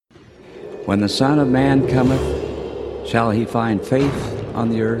When the Son of Man cometh, shall he find faith on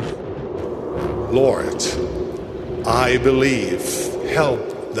the earth? Lord, I believe.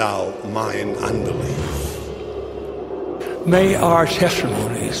 Help thou mine unbelief. May our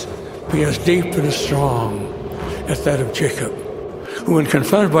testimonies be as deep and as strong as that of Jacob, who, when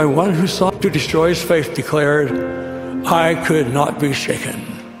confronted by one who sought to destroy his faith, declared, I could not be shaken.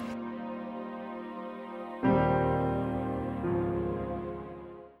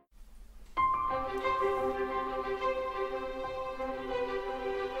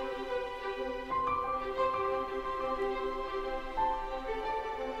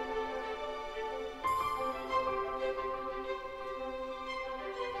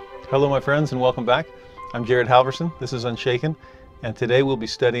 Hello, my friends, and welcome back. I'm Jared Halverson. This is Unshaken, and today we'll be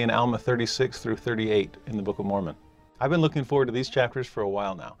studying Alma 36 through 38 in the Book of Mormon. I've been looking forward to these chapters for a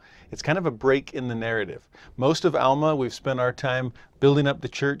while now. It's kind of a break in the narrative. Most of Alma, we've spent our time building up the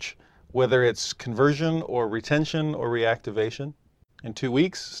church, whether it's conversion or retention or reactivation. In 2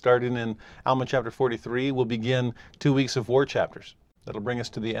 weeks, starting in Alma chapter 43, we'll begin 2 weeks of war chapters. That'll bring us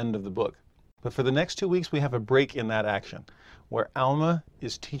to the end of the book. But for the next 2 weeks, we have a break in that action, where Alma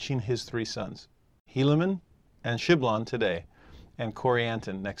is teaching his three sons, Helaman and Shiblon today, and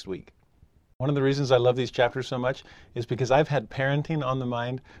Corianton next week. One of the reasons I love these chapters so much is because I've had parenting on the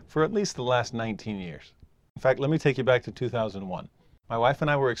mind for at least the last 19 years. In fact, let me take you back to 2001. My wife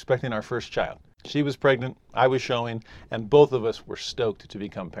and I were expecting our first child. She was pregnant, I was showing, and both of us were stoked to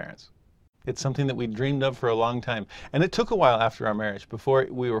become parents. It's something that we dreamed of for a long time, and it took a while after our marriage before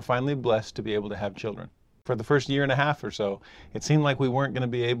we were finally blessed to be able to have children. For the first year and a half or so, it seemed like we weren't going to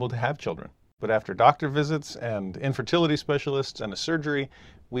be able to have children. But after doctor visits and infertility specialists and a surgery,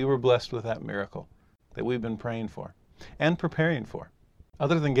 we were blessed with that miracle that we've been praying for and preparing for.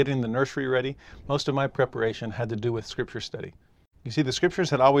 Other than getting the nursery ready, most of my preparation had to do with scripture study. You see, the scriptures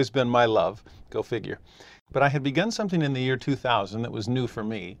had always been my love, go figure. But I had begun something in the year 2000 that was new for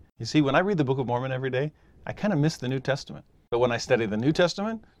me. You see, when I read the Book of Mormon every day, I kind of miss the New Testament. But when I study the New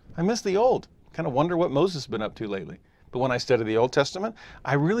Testament, I miss the Old. Kind of wonder what Moses has been up to lately. But when I study the Old Testament,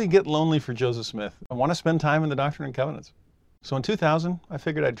 I really get lonely for Joseph Smith. I want to spend time in the Doctrine and Covenants. So in 2000, I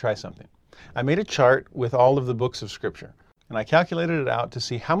figured I'd try something. I made a chart with all of the books of Scripture, and I calculated it out to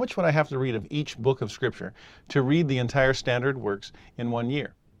see how much would I have to read of each book of Scripture to read the entire standard works in 1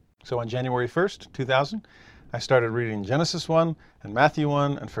 year. So on January 1st, 2000, I started reading Genesis 1, and Matthew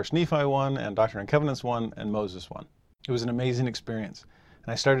 1, and 1 Nephi 1, and Doctrine and Covenants 1, and Moses 1. It was an amazing experience.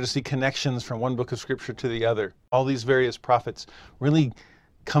 And I started to see connections from one book of Scripture to the other. All these various prophets really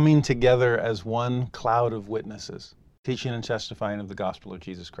coming together as one cloud of witnesses, teaching and testifying of the gospel of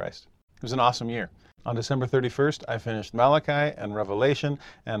Jesus Christ. It was an awesome year. On December 31st, I finished Malachi and Revelation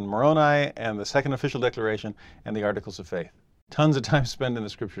and Moroni and the Second Official Declaration and the Articles of Faith. Tons of time spent in the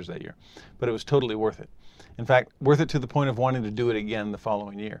Scriptures that year, but it was totally worth it. In fact, worth it to the point of wanting to do it again the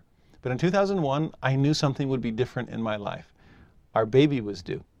following year. But in 2001, I knew something would be different in my life. Our baby was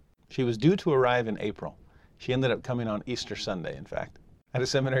due. She was due to arrive in April. She ended up coming on Easter Sunday, in fact. I had a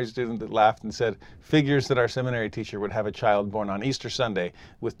seminary student that laughed and said, figures that our seminary teacher would have a child born on Easter Sunday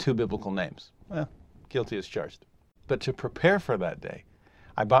with 2 biblical names. Well, guilty as charged. But to prepare for that day,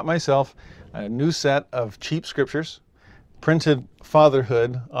 I bought myself a new set of cheap scriptures, printed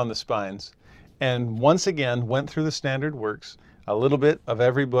fatherhood on the spines, and once again went through the standard works, a little bit of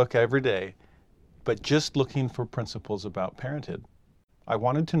every book every day, but just looking for principles about parenthood. I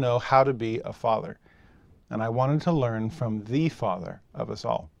wanted to know how to be a father, and I wanted to learn from the Father of us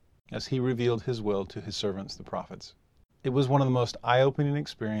all, as he revealed his will to his servants, the prophets. It was one of the most eye-opening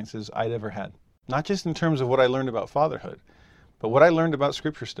experiences I'd ever had, not just in terms of what I learned about fatherhood, but what I learned about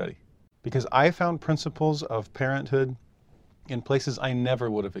scripture study, because I found principles of parenthood in places I never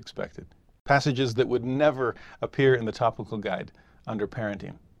would have expected, passages that would never appear in the topical guide under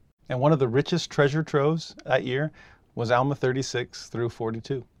parenting. And one of the richest treasure troves that year was Alma 36 through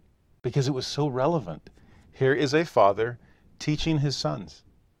 42, because it was so relevant. Here is a father teaching his sons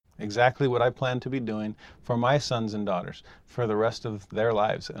exactly what I plan to be doing for my sons and daughters for the rest of their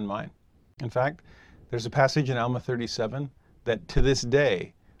lives and mine. In fact, there's a passage in Alma 37 that to this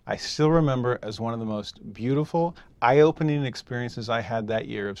day, I still remember as one of the most beautiful, eye-opening experiences I had that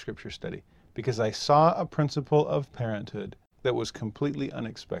year of scripture study, because I saw a principle of parenthood that was completely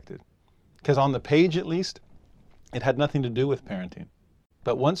unexpected. Because on the page, at least, it had nothing to do with parenting.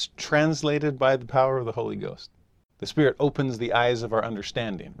 But once translated by the power of the Holy Ghost, the Spirit opens the eyes of our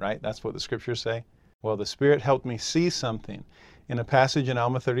understanding, right? That's what the scriptures say. Well, the Spirit helped me see something in a passage in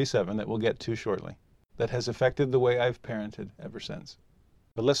Alma 37 that we'll get to shortly that has affected the way I've parented ever since.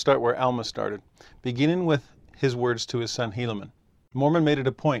 But let's start where Alma started, beginning with his words to his son Helaman. Mormon made it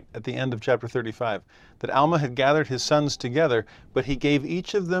a point at the end of chapter 35 that Alma had gathered his sons together, but he gave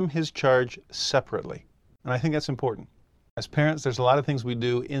each of them his charge separately. And I think that's important. As parents, there's a lot of things we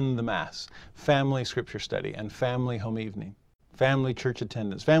do in the Mass. Family scripture study and family home evening, family church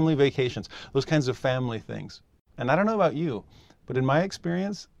attendance, family vacations, those kinds of family things. And I don't know about you, but in my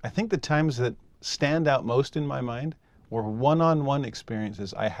experience, I think the times that stand out most in my mind were one-on-one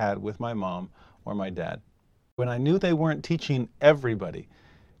experiences I had with my mom or my dad. When I knew they weren't teaching everybody,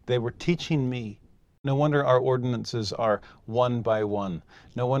 they were teaching me. No wonder our ordinances are one by one.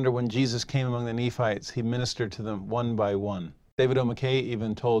 No wonder when Jesus came among the Nephites, he ministered to them one by one. David O. McKay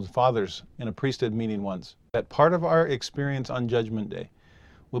even told fathers in a priesthood meeting once that part of our experience on Judgment Day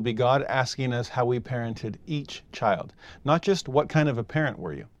will be God asking us how we parented each child. Not just what kind of a parent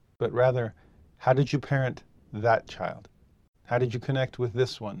were you, but rather, how did you parent that child? How did you connect with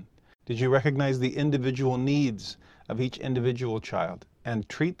this one? Did you recognize the individual needs of each individual child and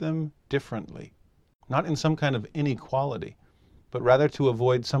treat them differently? Not in some kind of inequality, but rather to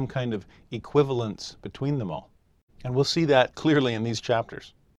avoid some kind of equivalence between them all. And we'll see that clearly in these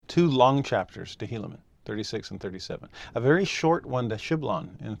chapters. 2 long chapters to Helaman, 36 and 37. A very short one to Shiblon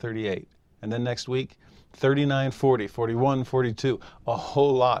in 38. And then next week, 39, 40, 41, 42. A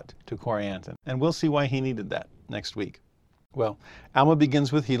whole lot to Corianton. And we'll see why he needed that next week. Well, Alma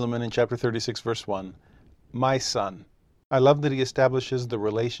begins with Helaman in chapter 36, verse 1. My son. I love that he establishes the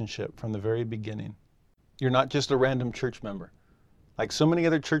relationship from the very beginning. You're not just a random church member. Like so many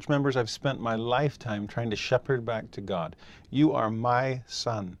other church members, I've spent my lifetime trying to shepherd back to God. You are my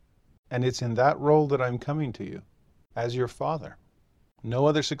son. And it's in that role that I'm coming to you, as your father. No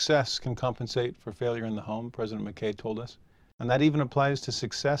other success can compensate for failure in the home, President McKay told us. And that even applies to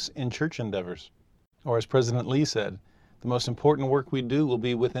success in church endeavors. Or as President Lee said, the most important work we do will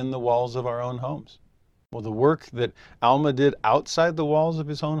be within the walls of our own homes. Well, the work that Alma did outside the walls of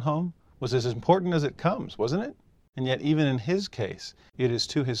his own home was as important as it comes, wasn't it? And yet, even in his case, it is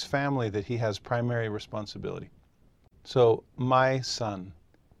to his family that he has primary responsibility. So, my son,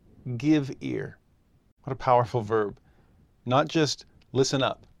 give ear. What a powerful verb. Not just listen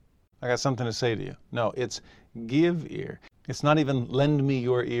up. I got something to say to you. No, it's give ear. It's not even lend me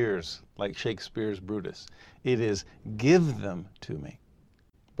your ears, like Shakespeare's Brutus. It is give them to me.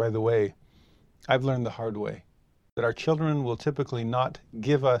 By the way, I've learned the hard way that our children will typically not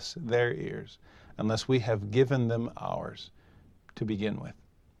give us their ears unless we have given them ours to begin with.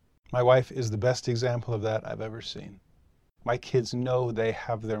 My wife is the best example of that I've ever seen. My kids know they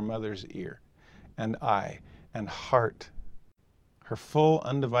have their mother's ear and eye and heart, her full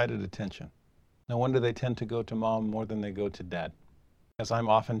undivided attention. No wonder they tend to go to mom more than they go to dad, as I'm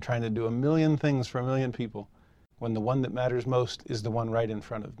often trying to do a million things for a million people when the one that matters most is the one right in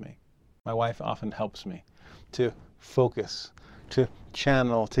front of me. My wife often helps me to focus, to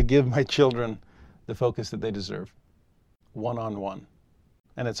channel, to give my children the focus that they deserve, one-on-one.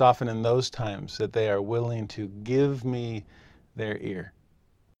 And it's often in those times that they are willing to give me their ear.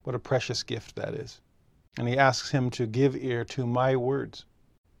 What a precious gift that is. And he asks him to give ear to my words.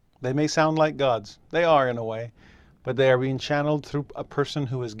 They may sound like God's. They are in a way. But they are being channeled through a person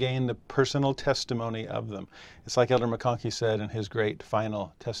who has gained the personal testimony of them. It's like Elder McConkie said in his great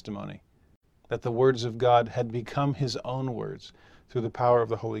final testimony, that the words of God had become his own words through the power of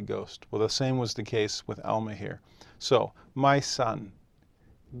the Holy Ghost. Well, the same was the case with Alma here. So, my son,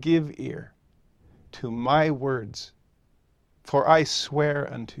 give ear to my words, for I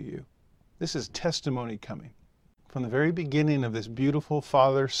swear unto you. This is testimony coming from the very beginning of this beautiful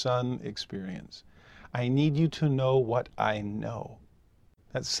father-son experience. I need you to know what I know.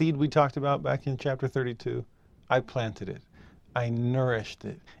 That seed we talked about back in chapter 32, I planted it. I nourished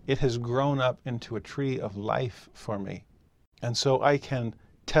it. It has grown up into a tree of life for me. And so I can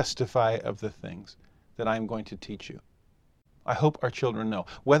testify of the things that I'm going to teach you. I hope our children know.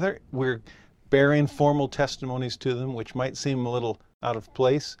 Whether we're bearing formal testimonies to them, which might seem a little out of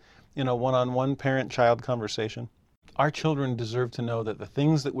place in a one-on-one parent-child conversation, our children deserve to know that the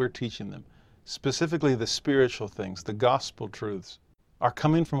things that we're teaching them, specifically the spiritual things, the gospel truths, are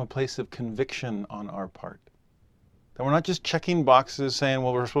coming from a place of conviction on our part. That we're not just checking boxes saying,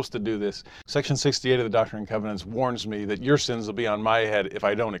 well, we're supposed to do this. Section 68 of the Doctrine and Covenants warns me that your sins will be on my head if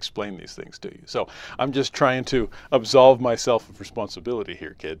I don't explain these things to you. So I'm just trying to absolve myself of responsibility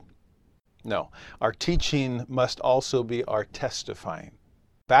here, kid. No, our teaching must also be our testifying,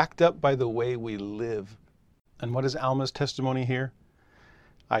 backed up by the way we live. And what is Alma's testimony here?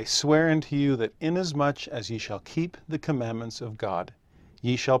 I swear unto you that inasmuch as ye shall keep the commandments of God,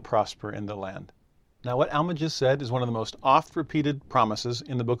 ye shall prosper in the land. Now, what Alma just said is one of the most oft-repeated promises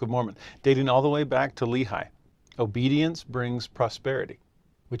in the Book of Mormon, dating all the way back to Lehi, Obedience brings prosperity,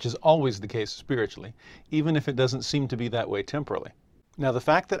 which is always the case spiritually, even if it doesn't seem to be that way temporally. Now, the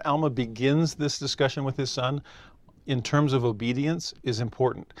fact that Alma begins this discussion with his son in terms of obedience is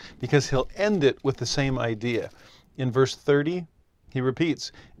important, because he'll end it with the same idea. In verse 30, he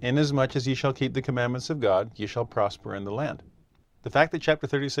repeats, "Inasmuch as ye shall keep the commandments of God, ye shall prosper in the land." The fact that chapter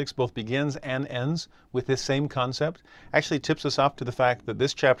 36 both begins and ends with this same concept actually tips us off to the fact that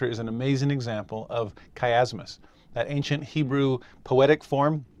this chapter is an amazing example of chiasmus, that ancient Hebrew poetic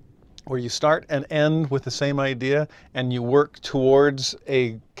form where you start and end with the same idea and you work towards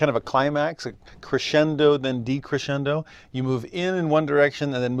a kind of a climax, a crescendo, then decrescendo. You move in one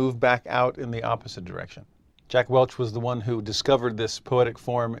direction and then move back out in the opposite direction. Jack Welch was the one who discovered this poetic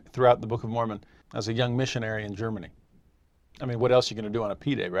form throughout the Book of Mormon as a young missionary in Germany. I mean, what else are you going to do on a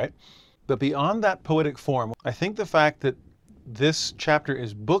P-Day, right? But beyond that poetic form, I think the fact that this chapter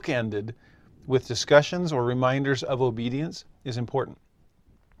is bookended with discussions or reminders of obedience is important,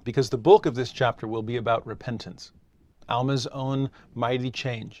 because the bulk of this chapter will be about repentance, Alma's own mighty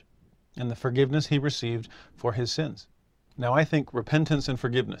change, and the forgiveness he received for his sins. Now, I think repentance and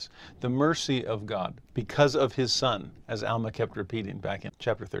forgiveness, the mercy of God because of his son, as Alma kept repeating back in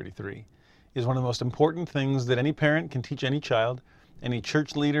chapter 33, is one of the most important things that any parent can teach any child, any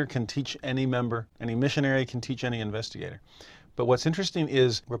church leader can teach any member, any missionary can teach any investigator. But what's interesting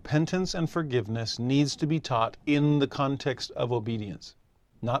is repentance and forgiveness needs to be taught in the context of obedience,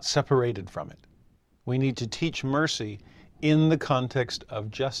 not separated from it. We need to teach mercy in the context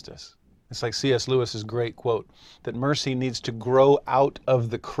of justice. It's like C.S. Lewis's great quote, that mercy needs to grow out of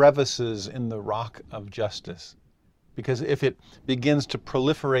the crevices in the rock of justice. Because if it begins to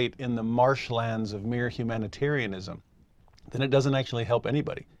proliferate in the marshlands of mere humanitarianism, then it doesn't actually help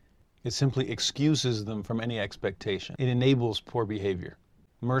anybody. It simply excuses them from any expectation. It enables poor behavior.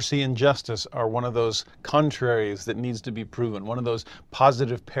 Mercy and justice are one of those contraries that needs to be proven, one of those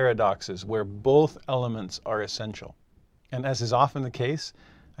positive paradoxes where both elements are essential. And as is often the case,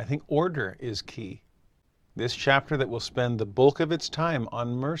 I think order is key. This chapter that will spend the bulk of its time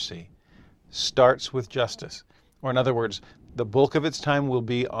on mercy starts with justice. Or in other words, the bulk of its time will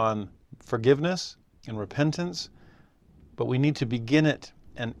be on forgiveness and repentance, but we need to begin it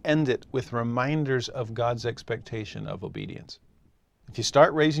and end it with reminders of God's expectation of obedience. If you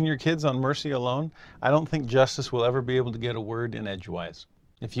start raising your kids on mercy alone, I don't think justice will ever be able to get a word in edgewise.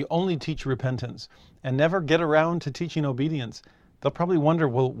 If you only teach repentance and never get around to teaching obedience, they'll probably wonder,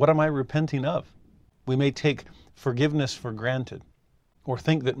 well, what am I repenting of? We may take forgiveness for granted or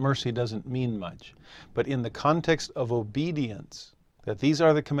think that mercy doesn't mean much. But in the context of obedience, that these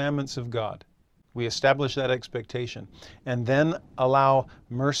are the commandments of God, we establish that expectation and then allow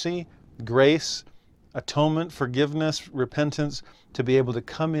mercy, grace, atonement, forgiveness, repentance to be able to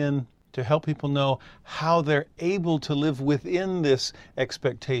come in to help people know how they're able to live within this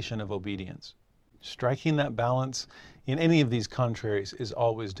expectation of obedience. Striking that balance in any of these contraries is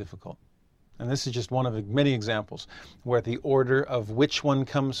always difficult. And this is just one of many examples where the order of which one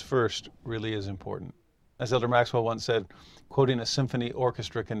comes first really is important. As Elder Maxwell once said, quoting a symphony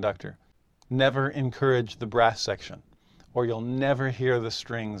orchestra conductor, "Never encourage the brass section, or you'll never hear the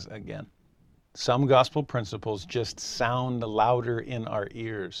strings again." Some gospel principles just sound louder in our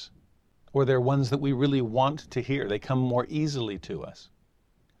ears, or they're ones that we really want to hear. They come more easily to us.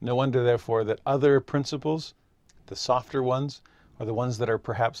 No wonder, therefore, that other principles, the softer ones, are the ones that are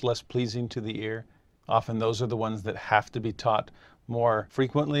perhaps less pleasing to the ear. Often those are the ones that have to be taught more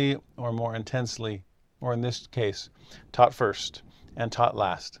frequently or more intensely, or in this case, taught first and taught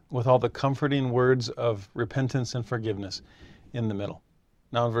last, with all the comforting words of repentance and forgiveness in the middle.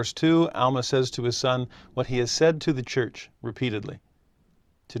 Now in verse 2, Alma says to his son what he has said to the church repeatedly: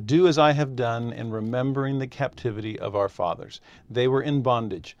 "To do as I have done in remembering the captivity of our fathers. They were in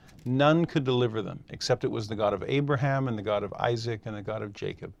bondage. None could deliver them, except it was the God of Abraham and the God of Isaac and the God of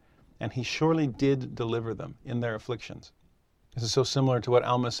Jacob. And he surely did deliver them in their afflictions." This is so similar to what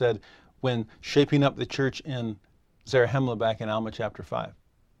Alma said when shaping up the church in Zarahemla back in Alma chapter 5.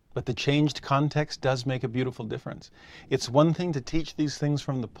 But the changed context does make a beautiful difference. It's one thing to teach these things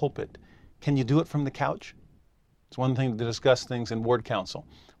from the pulpit. Can you do it from the couch? It's one thing to discuss things in ward council.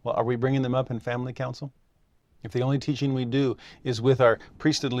 Well, are we bringing them up in family council? If the only teaching we do is with our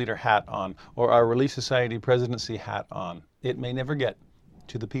priesthood leader hat on or our Relief Society presidency hat on, it may never get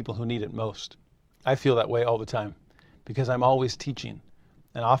to the people who need it most. I feel that way all the time because I'm always teaching.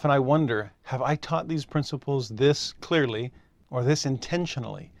 And often I wonder, have I taught these principles this clearly or this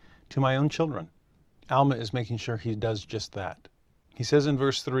intentionally to my own children? Alma is making sure he does just that. He says in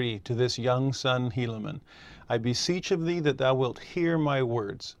verse 3 to this young son Helaman, "I beseech of thee that thou wilt hear my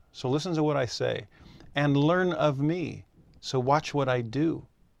words." So listen to what I say. and learn of me. So watch what I do.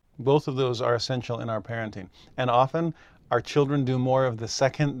 Both of those are essential in our parenting. And often our children do more of the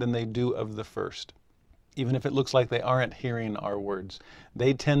second than they do of the first. Even if it looks like they aren't hearing our words,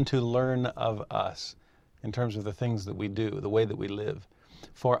 they tend to learn of us in terms of the things that we do, the way that we live.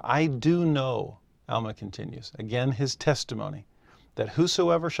 For I do know, Alma continues, again his testimony, that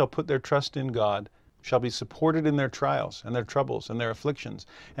whosoever shall put their trust in God shall be supported in their trials and their troubles and their afflictions,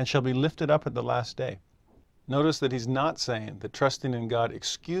 and shall be lifted up at the last day. Notice that he's not saying that trusting in God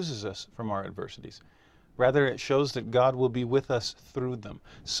excuses us from our adversities. Rather, it shows that God will be with us through them,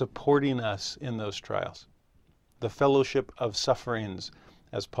 supporting us in those trials. The fellowship of sufferings,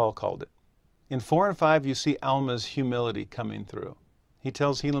 as Paul called it. In 4 and 5, you see Alma's humility coming through. He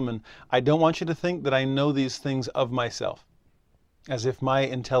tells Helaman, I don't want you to think that I know these things of myself, as if my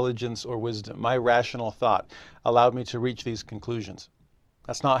intelligence or wisdom, my rational thought, allowed me to reach these conclusions.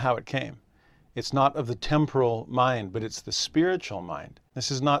 That's not how it came. It's not of the temporal mind, but it's the spiritual mind.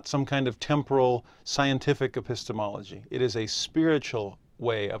 This is not some kind of temporal scientific epistemology. It is a spiritual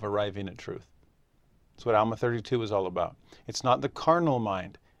way of arriving at truth. That's what Alma 32 is all about. It's not the carnal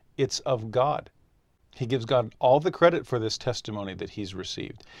mind. It's of God. He gives God all the credit for this testimony that he's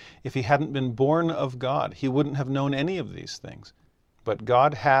received. If he hadn't been born of God, he wouldn't have known any of these things. But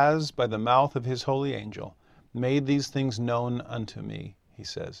God has, by the mouth of his holy angel, made these things known unto me, he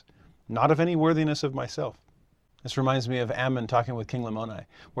says, not of any worthiness of myself. This reminds me of Ammon talking with King Lamoni,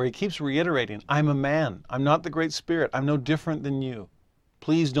 where he keeps reiterating, I'm a man. I'm not the Great Spirit. I'm no different than you.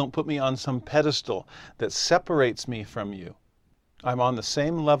 Please don't put me on some pedestal that separates me from you. I'm on the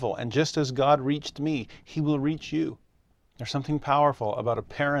same level, and just as God reached me, he will reach you. There's something powerful about a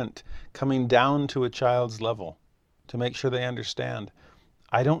parent coming down to a child's level to make sure they understand.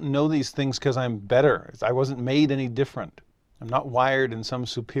 I don't know these things because I'm better. I wasn't made any different. I'm not wired in some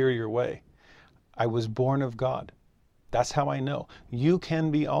superior way. I was born of God. That's how I know. You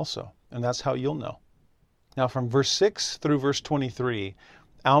can be also, and that's how you'll know. Now from verse 6 through verse 23,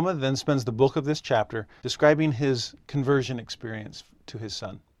 Alma then spends the bulk of this chapter describing his conversion experience to his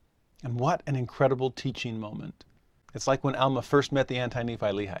son. And what an incredible teaching moment. It's like when Alma first met the Anti-Nephi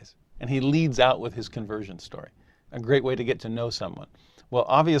Lehis, and he leads out with his conversion story. A great way to get to know someone. Well,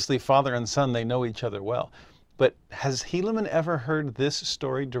 obviously father and son, they know each other well. But has Helaman ever heard this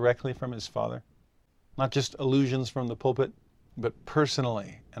story directly from his father? Not just allusions from the pulpit, but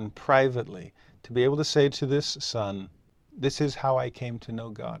personally and privately, to be able to say to this son, this is how I came to know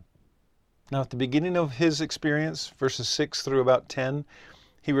God. Now at the beginning of his experience, verses 6 through about 10,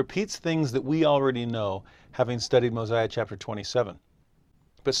 he repeats things that we already know, having studied Mosiah chapter 27.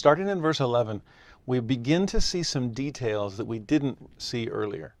 But starting in verse 11, we begin to see some details that we didn't see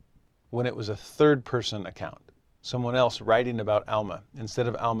earlier, when it was a third-person account, someone else writing about Alma, instead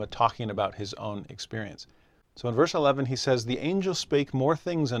of Alma talking about his own experience. So in verse 11, he says, the angel spake more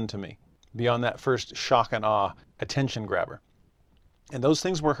things unto me, beyond that first shock and awe, attention grabber. And those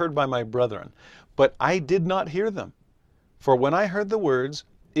things were heard by my brethren, but I did not hear them. For when I heard the words,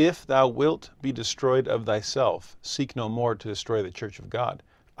 if thou wilt be destroyed of thyself, seek no more to destroy the church of God,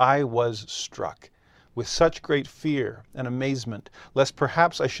 I was struck with such great fear and amazement, lest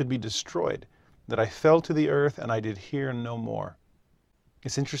perhaps I should be destroyed, that I fell to the earth and I did hear no more.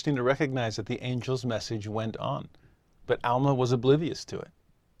 It's interesting to recognize that the angel's message went on, but Alma was oblivious to it.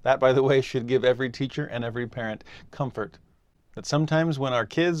 That, by the way, should give every teacher and every parent comfort, that sometimes when our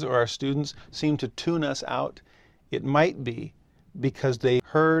kids or our students seem to tune us out, it might be because they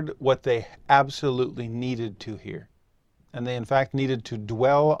heard what they absolutely needed to hear. And they in fact needed to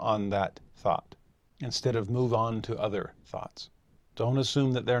dwell on that thought instead of move on to other thoughts. Don't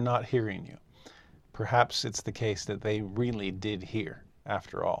assume that they're not hearing you. Perhaps it's the case that they really did hear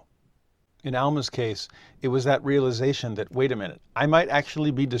after all. In Alma's case, it was that realization that, wait a minute, I might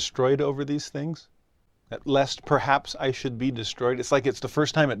actually be destroyed over these things, that lest perhaps I should be destroyed. It's like it's the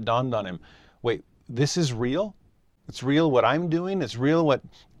first time it dawned on him, wait, this is real? It's real what I'm doing? It's real what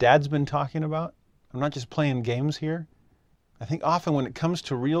Dad's been talking about? I'm not just playing games here? I think often when it comes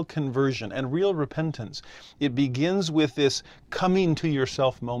to real conversion and real repentance, it begins with this coming to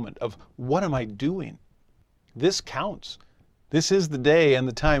yourself moment of, what am I doing? This counts. This is the day and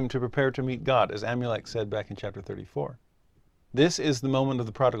the time to prepare to meet God, as Amulek said back in chapter 34. This is the moment of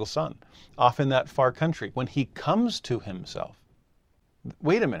the prodigal son, off in that far country, when he comes to himself.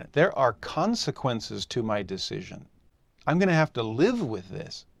 Wait a minute, there are consequences to my decision. I'm going to have to live with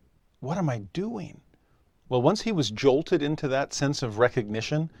this. What am I doing? Well, once he was jolted into that sense of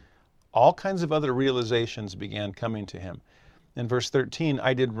recognition, all kinds of other realizations began coming to him. In verse 13,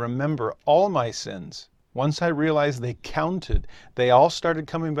 I did remember all my sins Once I realized they counted, they all started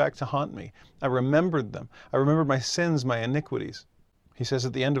coming back to haunt me. I remembered them. I remembered my sins, my iniquities. He says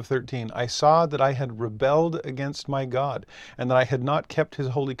at the end of 13, I saw that I had rebelled against my God and that I had not kept his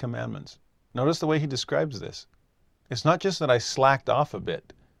holy commandments. Notice the way he describes this. It's not just that I slacked off a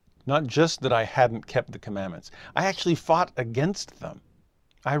bit, not just that I hadn't kept the commandments. I actually fought against them.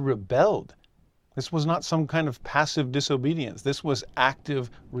 I rebelled. This was not some kind of passive disobedience. This was active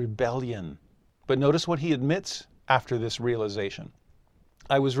rebellion. But notice what he admits after this realization.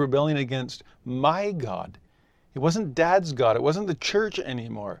 I was rebelling against my God. It wasn't Dad's God. It wasn't the church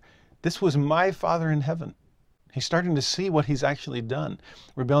anymore. This was my Father in heaven. He's starting to see what he's actually done.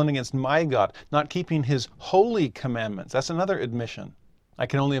 Rebelling against my God, not keeping his holy commandments. That's another admission. I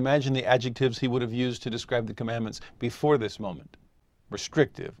can only imagine the adjectives he would have used to describe the commandments before this moment.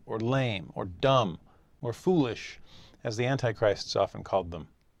 Restrictive, or lame, or dumb, or foolish, as the Antichrists often called them.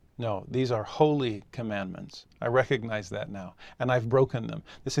 No, these are holy commandments. I recognize that now, and I've broken them.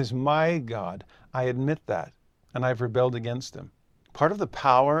 This is my God. I admit that, and I've rebelled against him. Part of the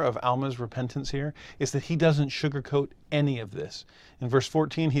power of Alma's repentance here is that he doesn't sugarcoat any of this. In verse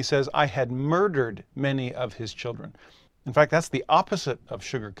 14, he says, I had murdered many of his children. In fact, that's the opposite of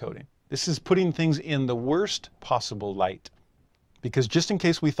sugarcoating. This is putting things in the worst possible light. Because just in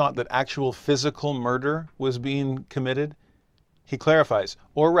case we thought that actual physical murder was being committed, he clarifies,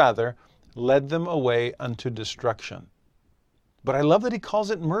 or rather, led them away unto destruction. But I love that he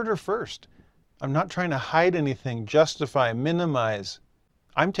calls it murder first. I'm not trying to hide anything, justify, minimize.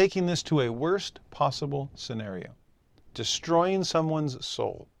 I'm taking this to a worst possible scenario. Destroying someone's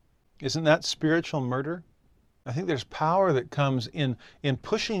soul. Isn't that spiritual murder? I think there's power that comes in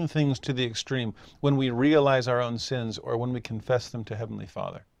pushing things to the extreme when we realize our own sins or when we confess them to Heavenly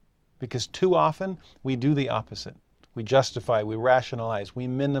Father. Because too often we do the opposite. We justify, we rationalize, we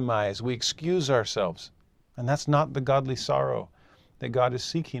minimize, we excuse ourselves. And that's not the godly sorrow that God is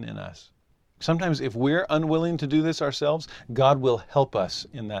seeking in us. Sometimes if we're unwilling to do this ourselves, God will help us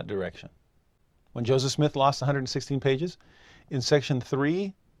in that direction. When Joseph Smith lost 116 pages, in section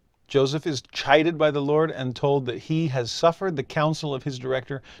 3, Joseph is chided by the Lord and told that he has suffered the counsel of his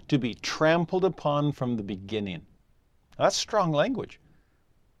director to be trampled upon from the beginning. Now, that's strong language.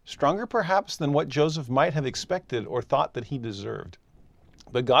 Stronger perhaps than what Joseph might have expected or thought that he deserved.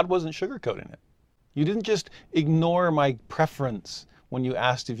 But God wasn't sugarcoating it. You didn't just ignore my preference when you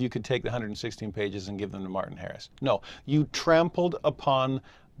asked if you could take the 116 pages and give them to Martin Harris. No, you trampled upon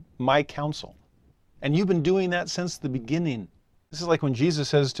my counsel. And you've been doing that since the beginning. This is like when Jesus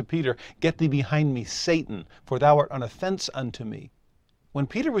says to Peter, get thee behind me, Satan, for thou art an offense unto me. When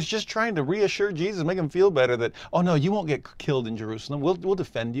Peter was just trying to reassure Jesus, make him feel better that, oh no, you won't get killed in Jerusalem. We'll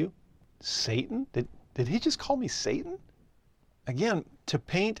defend you. Satan? Did he just call me Satan? Again, to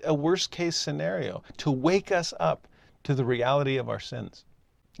paint a worst case scenario, to wake us up to the reality of our sins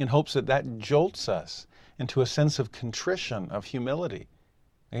in hopes that that jolts us into a sense of contrition, of humility.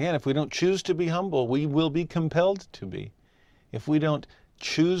 Again, if we don't choose to be humble, we will be compelled to be. If we don't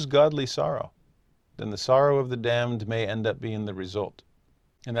choose godly sorrow, then the sorrow of the damned may end up being the result.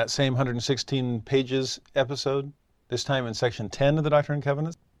 In that same 116 pages episode, this time in section 10 of the Doctrine and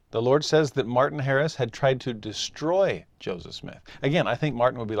Covenants, the Lord says that Martin Harris had tried to destroy Joseph Smith. Again, I think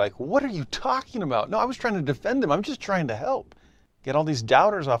Martin would be like, what are you talking about? No, I was trying to defend him. I'm just trying to help. Get all these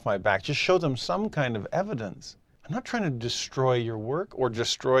doubters off my back. Just show them some kind of evidence. I'm not trying to destroy your work or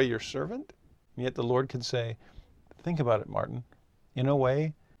destroy your servant. And yet the Lord could say, think about it, Martin. In a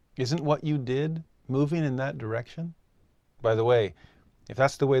way, isn't what you did moving in that direction? By the way, if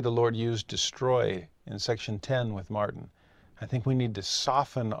that's the way the Lord used destroy in section 10 with Martin, I think we need to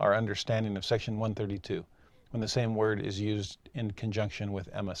soften our understanding of section 132 when the same word is used in conjunction with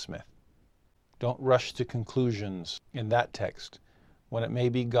Emma Smith. Don't rush to conclusions in that text when it may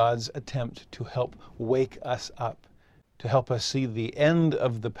be God's attempt to help wake us up, to help us see the end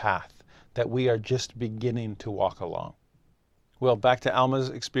of the path that we are just beginning to walk along. Well, back to Alma's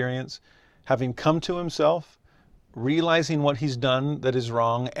experience, having come to himself, realizing what he's done that is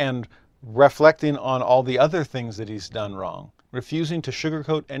wrong, and reflecting on all the other things that he's done wrong, refusing to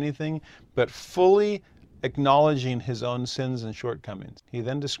sugarcoat anything, but fully acknowledging his own sins and shortcomings. He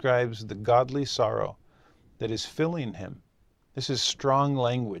then describes the godly sorrow that is filling him. This is strong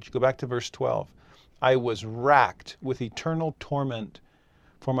language. Go back to verse 12. I was racked with eternal torment,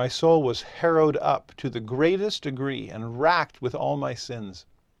 for my soul was harrowed up to the greatest degree and racked with all my sins.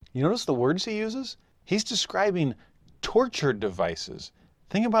 You notice the words he uses? He's describing torture devices.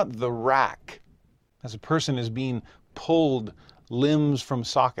 Think about the rack as a person is being pulled limbs from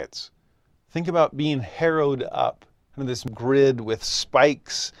sockets. Think about being harrowed up. kind of this grid with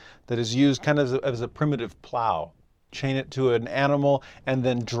spikes that is used kind of as a primitive plow. Chain it to an animal and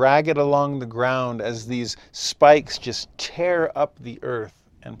then drag it along the ground as these spikes just tear up the earth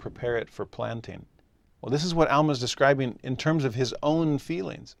and prepare it for planting. Well, this is what Alma's describing in terms of his own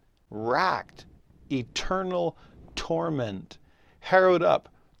feelings. Racked, eternal torment, harrowed up,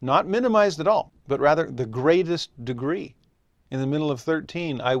 not minimized at all, but rather the greatest degree. In the middle of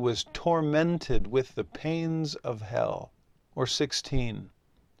 13, I was tormented with the pains of hell. Or 16,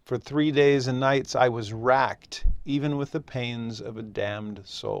 for 3 days and nights I was racked, even with the pains of a damned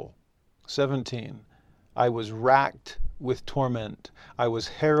soul. 17, I was racked with torment. I was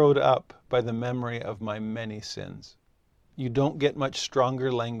harrowed up by the memory of my many sins. You don't get much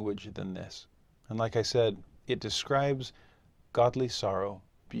stronger language than this. And like I said, it describes godly sorrow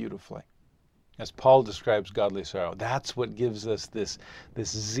beautifully. As Paul describes godly sorrow, that's what gives us this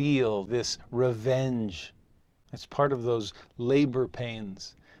zeal, this revenge. It's part of those labor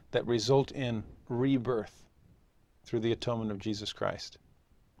pains that result in rebirth through the atonement of Jesus Christ.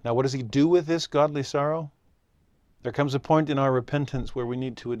 Now, what does he do with this godly sorrow? There comes a point in our repentance where we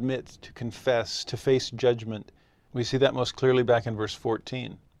need to admit, to confess, to face judgment. We see that most clearly back in verse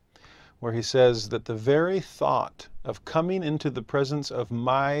 14, where he says that the very thought of coming into the presence of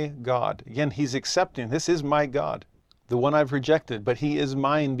my God, again, he's accepting, this is my God, the one I've rejected, but he is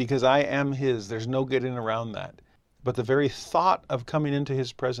mine because I am his. There's no getting around that. But the very thought of coming into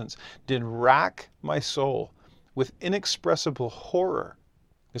his presence did rack my soul with inexpressible horror.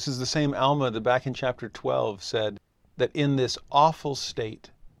 This is the same Alma that back in chapter 12 said that in this awful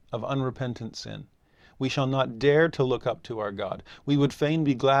state of unrepentant sin, we shall not dare to look up to our God. We would fain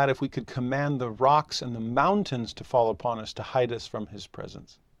be glad if we could command the rocks and the mountains to fall upon us to hide us from his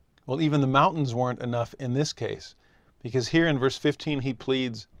presence. Well, even the mountains weren't enough in this case, because here in verse 15 he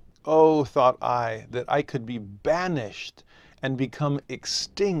pleads, "Oh, thought I, that I could be banished and become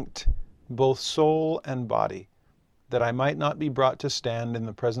extinct, both soul and body, that I might not be brought to stand in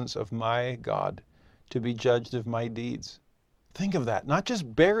the presence of my God, to be judged of my deeds." Think of that, not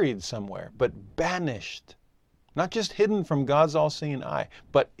just buried somewhere, but banished. Not just hidden from God's all-seeing eye,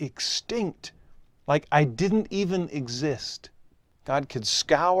 but extinct, like I didn't even exist. God could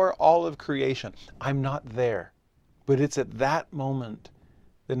scour all of creation. I'm not there. But it's at that moment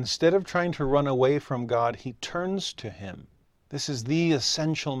that instead of trying to run away from God, he turns to him. This is the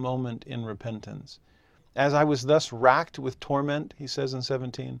essential moment in repentance. As I was thus racked with torment, he says in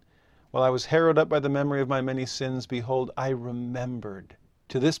 17, while I was harrowed up by the memory of my many sins, behold, I remembered.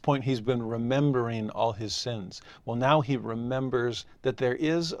 To this point, he's been remembering all his sins. Well, now he remembers that there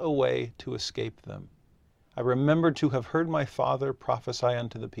is a way to escape them. I remembered to have heard my Father prophesy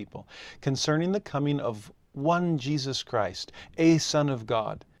unto the people concerning the coming of one Jesus Christ, a Son of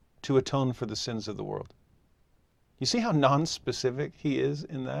God, to atone for the sins of the world. You see how non-specific he is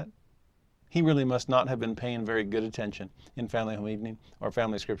in that? He really must not have been paying very good attention in family home evening or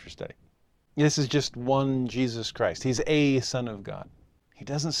family scripture study. This is just one Jesus Christ. He's a Son of God. He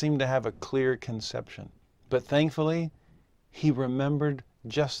doesn't seem to have a clear conception. But thankfully, he remembered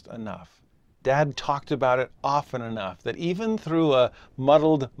just enough. Dad talked about it often enough that even through a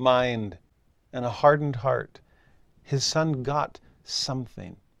muddled mind and a hardened heart, his son got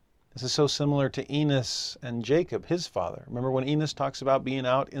something. This is so similar to Enos and Jacob, his father. Remember when Enos talks about being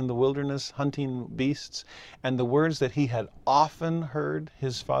out in the wilderness hunting beasts, and the words that he had often heard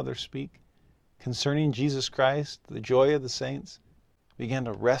his father speak concerning Jesus Christ, the joy of the saints, began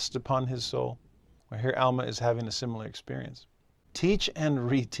to rest upon his soul. Well, here Alma is having a similar experience. Teach and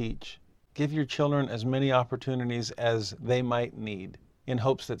reteach. Give your children as many opportunities as they might need in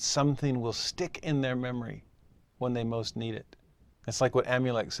hopes that something will stick in their memory when they most need it. It's like what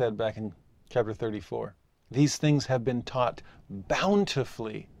Amulek said back in chapter 34. These things have been taught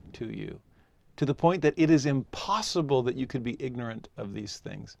bountifully to you, to the point that it is impossible that you could be ignorant of these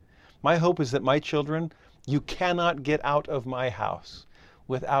things. My hope is that my children, you cannot get out of my house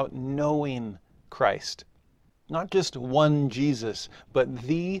without knowing Christ. Not just one Jesus, but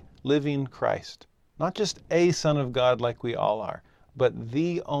the living Christ. Not just a Son of God like we all are, but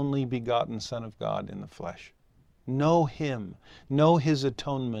the only begotten Son of God in the flesh. Know him, know his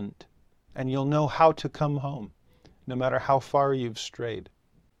atonement, and you'll know how to come home, no matter how far you've strayed.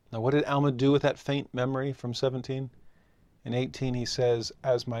 Now, what did Alma do with that faint memory from 17? In 18, he says,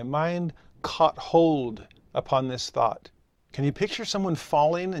 as my mind caught hold upon this thought. Can you picture someone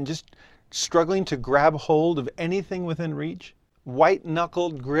falling and just struggling to grab hold of anything within reach?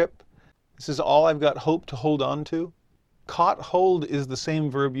 White-knuckled grip. This is all I've got hope to hold on to. Caught hold is the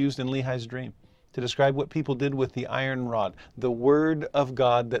same verb used in Lehi's dream to describe what people did with the iron rod, the Word of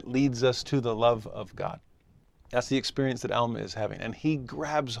God that leads us to the love of God. That's the experience that Alma is having. And he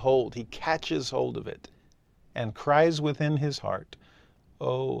grabs hold, he catches hold of it and cries within his heart,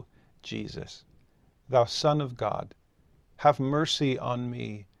 "O Jesus, thou Son of God, have mercy on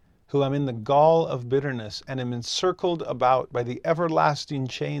me, who am in the gall of bitterness and am encircled about by the everlasting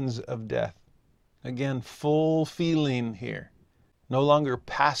chains of death." Again, full feeling here, no longer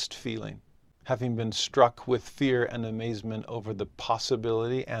past feeling, having been struck with fear and amazement over the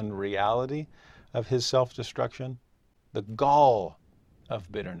possibility and reality of his self-destruction. The gall of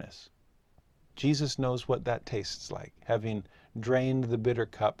bitterness. Jesus knows what that tastes like, having drained the bitter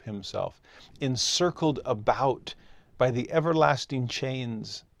cup himself, encircled about by the everlasting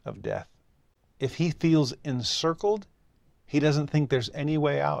chains of death. If he feels encircled, he doesn't think there's any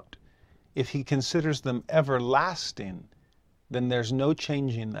way out. If he considers them everlasting, then there's no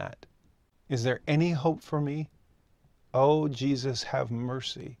changing that. Is there any hope for me? Oh, Jesus, have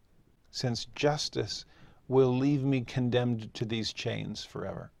mercy, since justice will leave me condemned to these chains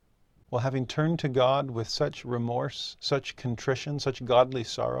forever. Well, having turned to God with such remorse, such contrition, such godly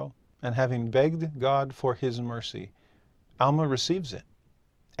sorrow, and having begged God for his mercy, Alma receives it.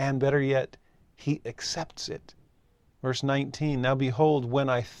 And better yet, he accepts it. Verse 19, "Now behold, when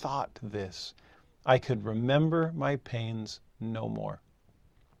I thought this, I could remember my pains no more.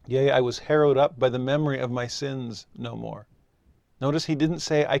 Yea, I was harrowed up by the memory of my sins no more." Notice he didn't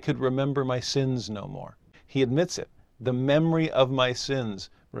say, "I could remember my sins no more." He admits it. The memory of my sins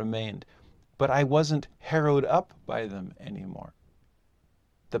remained, but I wasn't harrowed up by them anymore.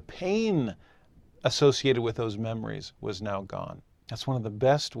 The pain associated with those memories was now gone. That's one of the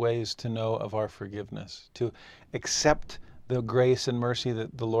best ways to know of our forgiveness, to accept the grace and mercy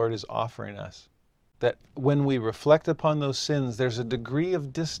that the Lord is offering us. That when we reflect upon those sins, there's a degree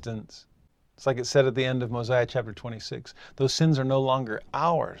of distance. It's like it said at the end of Mosiah chapter 26. Those sins are no longer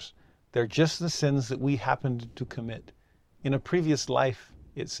ours. They're just the sins that we happened to commit in a previous life,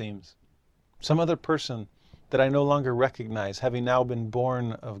 it seems. Some other person that I no longer recognize, having now been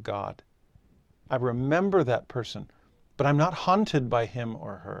born of God. I remember that person, but I'm not haunted by him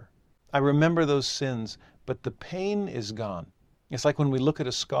or her. I remember those sins, but the pain is gone. It's like when we look at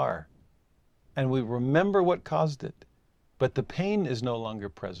a scar and we remember what caused it, but the pain is no longer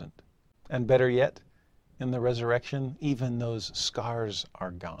present. And better yet, in the resurrection, even those scars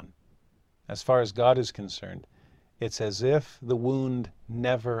are gone. As far as God is concerned, it's as if the wound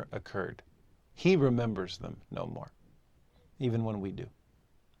never occurred. He remembers them no more, even when we do.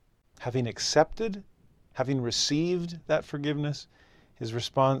 Having accepted, having received that forgiveness, his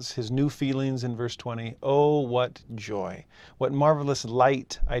response, his new feelings in verse 20, "Oh, what joy! What marvelous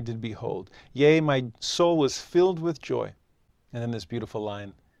light I did behold! Yea, my soul was filled with joy." And then this beautiful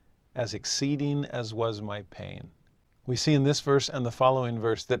line, "as exceeding as was my pain." We see in this verse and the following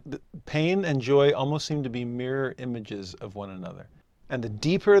verse that pain and joy almost seem to be mirror images of one another. And the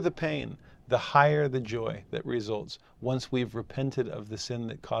deeper the pain, the higher the joy that results once we've repented of the sin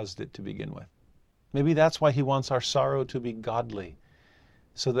that caused it to begin with. Maybe that's why he wants our sorrow to be godly,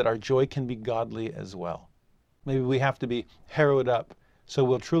 so that our joy can be godly as well. Maybe we have to be harrowed up so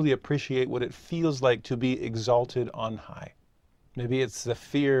we'll truly appreciate what it feels like to be exalted on high. Maybe it's the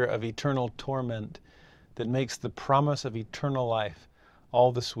fear of eternal torment that makes the promise of eternal life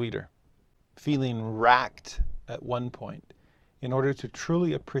all the sweeter. Feeling racked at one point in order to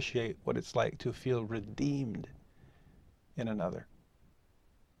truly appreciate what it's like to feel redeemed in another.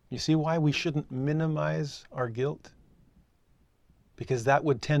 You see why we shouldn't minimize our guilt? Because that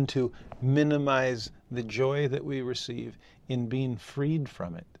would tend to minimize the joy that we receive in being freed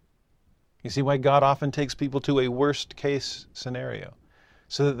from it. You see why God often takes people to a worst case scenario,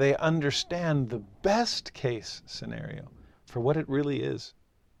 so that they understand the best case scenario for what it really is.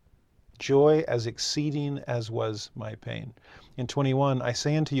 Joy as exceeding as was my pain. In 21, "I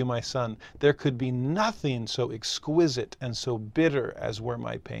say unto you, my son, there could be nothing so exquisite and so bitter as were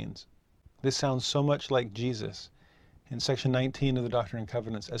my pains." This sounds so much like Jesus in section 19 of the Doctrine and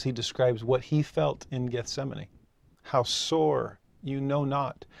Covenants as he describes what he felt in Gethsemane. How sore you know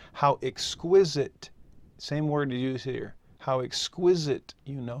not, how exquisite, same word used here, how exquisite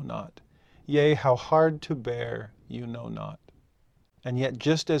you know not, yea, how hard to bear you know not. And yet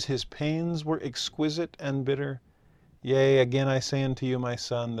just as his pains were exquisite and bitter, yea, again I say unto you, my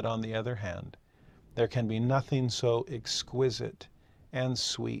son, that on the other hand, there can be nothing so exquisite and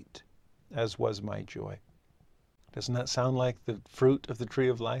sweet as was my joy. Doesn't that sound like the fruit of the tree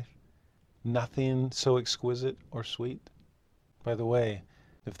of life? Nothing so exquisite or sweet. By the way,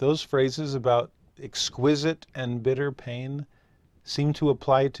 if those phrases about exquisite and bitter pain seem to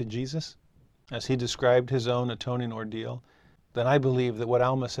apply to Jesus, as he described his own atoning ordeal, then I believe that what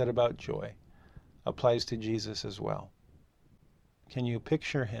Alma said about joy applies to Jesus as well. Can you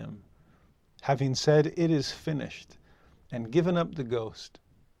picture him having said, "It is finished," and given up the ghost,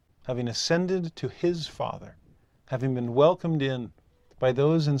 having ascended to his Father, having been welcomed in by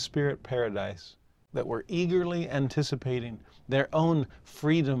those in spirit paradise that were eagerly anticipating their own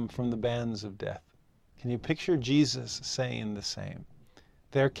freedom from the bands of death? Can you picture Jesus saying the same?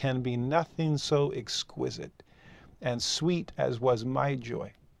 There can be nothing so exquisite and sweet as was my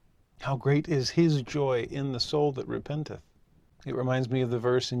joy. How great is his joy in the soul that repenteth. It reminds me of the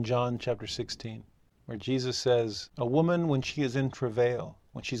verse in John chapter 16, where Jesus says, "A woman, when she is in travail,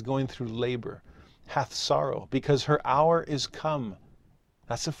 when she's going through labor, hath sorrow, because her hour is come."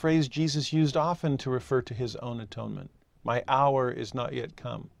 That's a phrase Jesus used often to refer to his own atonement. My hour is not yet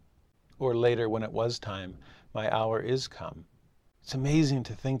come. Or later, when it was time, my hour is come. It's amazing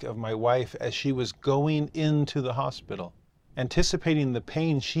to think of my wife as she was going into the hospital, anticipating the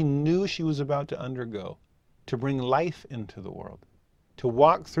pain she knew she was about to undergo, to bring life into the world, to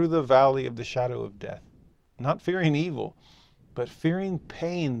walk through the valley of the shadow of death, not fearing evil, but fearing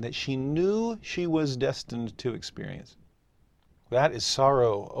pain that she knew she was destined to experience. That is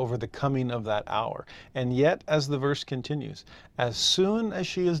sorrow over the coming of that hour. And yet, as the verse continues, as soon as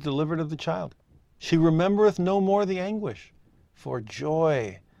she is delivered of the child, she remembereth no more the anguish, for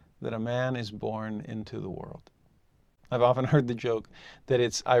joy that a man is born into the world. I've often heard the joke that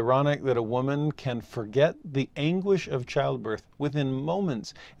it's ironic that a woman can forget the anguish of childbirth within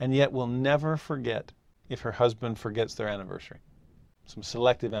moments, and yet will never forget if her husband forgets their anniversary. Some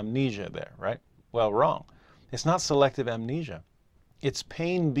selective amnesia there, right? Well, wrong. It's not selective amnesia. It's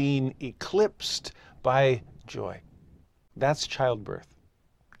pain being eclipsed by joy. That's childbirth.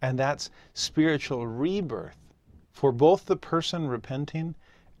 And that's spiritual rebirth for both the person repenting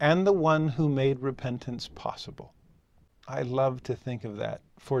and the one who made repentance possible. I love to think of that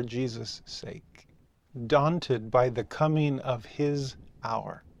for Jesus' sake. Daunted by the coming of his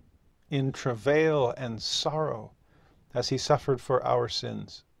hour, in travail and sorrow as he suffered for our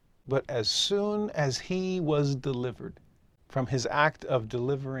sins. But as soon as he was delivered from his act of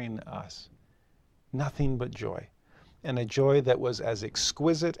delivering us, nothing but joy, and a joy that was as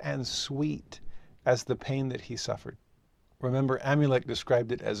exquisite and sweet as the pain that he suffered. Remember, Amulek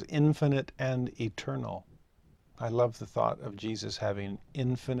described it as infinite and eternal. I love the thought of Jesus having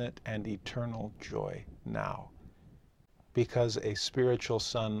infinite and eternal joy now, because a spiritual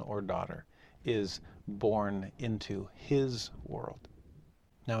son or daughter is born into his world.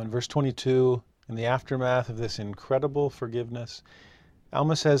 Now in verse 22, in the aftermath of this incredible forgiveness,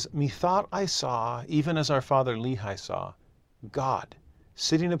 Alma says, "Methought I saw, even as our father Lehi saw, God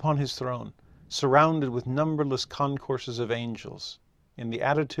sitting upon his throne, surrounded with numberless concourses of angels, in the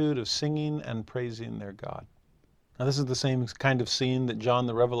attitude of singing and praising their God." Now this is the same kind of scene that John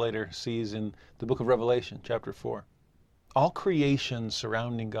the Revelator sees in the book of Revelation, chapter 4. All creation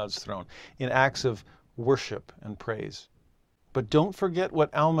surrounding God's throne in acts of worship and praise. But don't forget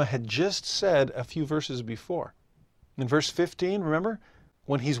what Alma had just said a few verses before. In verse 15, remember?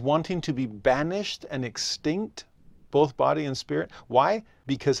 When he's wanting to be banished and extinct, both body and spirit. Why?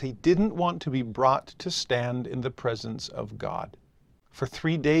 Because he didn't want to be brought to stand in the presence of God. For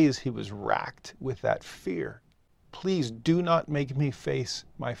 3 days he was racked with that fear. Please do not make me face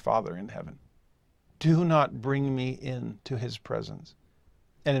my Father in heaven. Do not bring me into his presence.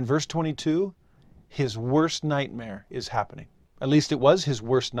 And in verse 22, his worst nightmare is happening. At least it was his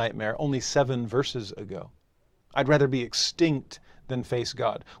worst nightmare only 7 verses ago. I'd rather be extinct than face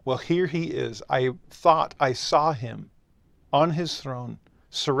God. Well, here he is. I thought I saw him on his throne,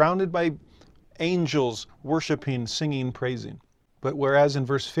 surrounded by angels worshiping, singing, praising. But whereas in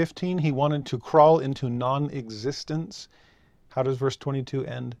verse 15 he wanted to crawl into non-existence, how does verse 22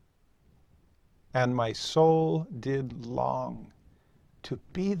 end? And my soul did long to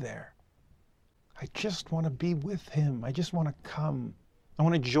be there. I just want to be with him. I just want to come. I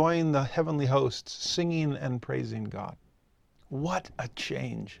want to join the heavenly hosts singing and praising God. What a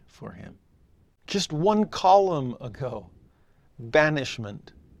change for him. Just 1 column ago,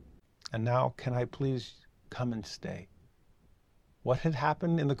 banishment. And now, can I please come and stay? What had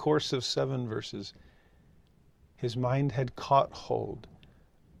happened in the course of 7 verses? His mind had caught hold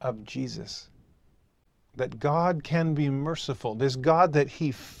of Jesus. That God can be merciful. This God that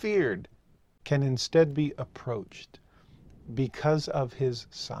he feared can instead be approached because of his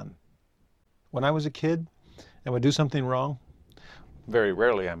Son. When I was a kid and would do something wrong, very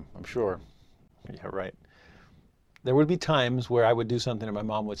rarely, I'm sure, yeah, right, there would be times where I would do something and my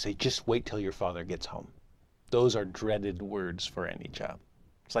mom would say, "Just wait till your father gets home." Those are dreaded words for any child.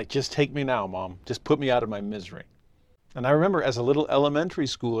 It's like, just take me now, Mom. Just put me out of my misery. And I remember as a little elementary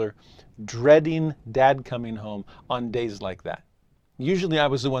schooler dreading Dad coming home on days like that. Usually I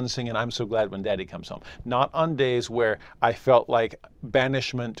was the one singing, "I'm so glad when Daddy comes home." Not on days where I felt like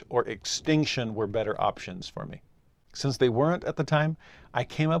banishment or extinction were better options for me. Since they weren't at the time, I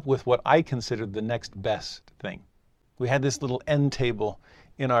came up with what I considered the next best thing. We had this little end table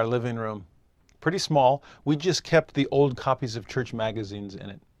in our living room. Pretty small. We just kept the old copies of church magazines in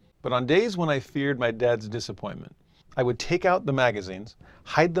it. But on days when I feared my dad's disappointment, I would take out the magazines,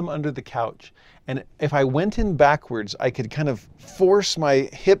 hide them under the couch, and if I went in backwards, I could kind of force my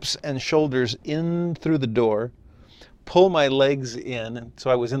hips and shoulders in through the door, pull my legs in, so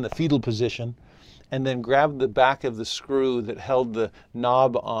I was in the fetal position, and then grab the back of the screw that held the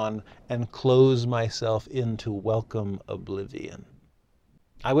knob on and close myself into welcome oblivion.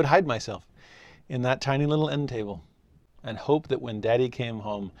 I would hide myself in that tiny little end table and hope that when Daddy came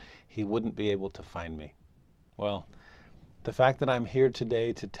home, he wouldn't be able to find me. Well, the fact that I'm here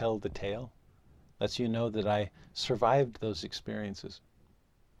today to tell the tale lets you know that I survived those experiences.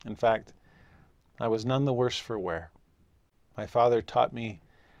 In fact, I was none the worse for wear. My father taught me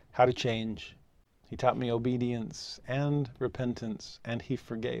how to change. He taught me obedience and repentance, and he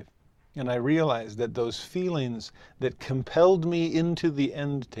forgave. And I realized that those feelings that compelled me into the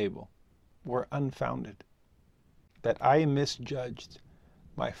end table were unfounded, that I misjudged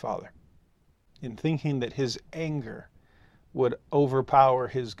my father in thinking that his anger would overpower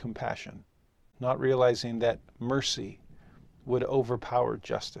his compassion, not realizing that mercy would overpower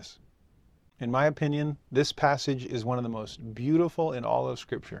justice. In my opinion, this passage is one of the most beautiful in all of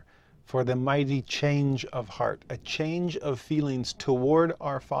Scripture for the mighty change of heart, a change of feelings toward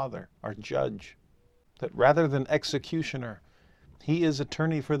our Father, our judge, that rather than executioner, he is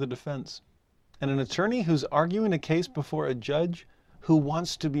attorney for the defense. And an attorney who's arguing a case before a judge who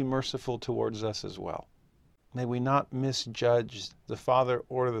wants to be merciful towards us as well. May we not misjudge the Father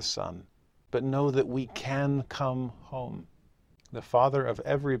or the Son, but know that we can come home. The Father of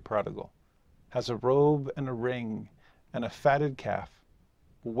every prodigal has a robe and a ring and a fatted calf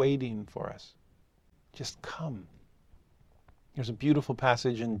waiting for us. Just come. There's a beautiful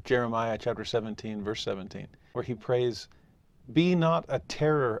passage in Jeremiah chapter 17, verse 17, where he prays, "Be not a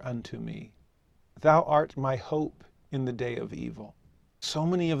terror unto me. Thou art my hope in the day of evil." So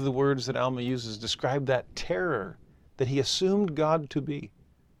many of the words that Alma uses describe that terror that he assumed God to be,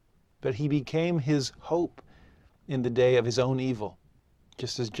 but he became his hope in the day of his own evil,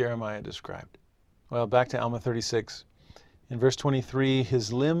 just as Jeremiah described. Well, back to Alma 36. In verse 23,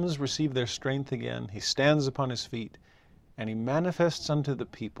 his limbs receive their strength again. He stands upon his feet, and he manifests unto the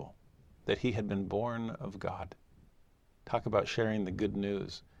people that he had been born of God. Talk about sharing the good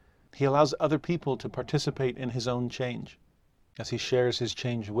news. He allows other people to participate in his own change as he shares his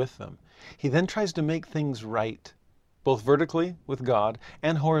change with them. He then tries to make things right, both vertically with God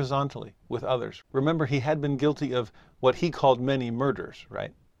and horizontally with others. Remember, he had been guilty of what he called many murders,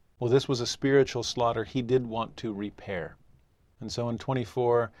 right? Well, this was a spiritual slaughter he did want to repair. And so in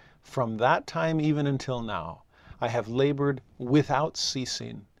 24, from that time even until now, I have labored without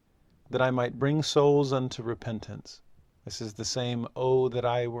ceasing, that I might bring souls unto repentance. This is the same, "Oh, that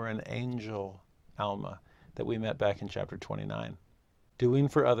I were an angel," Alma, that we met back in chapter 29. Doing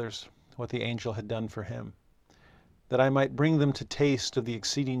for others what the angel had done for him, that I might bring them to taste of the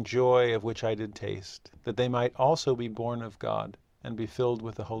exceeding joy of which I did taste, that they might also be born of God and be filled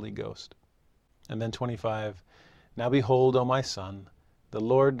with the Holy Ghost. And then 25, "Now behold, O my son, the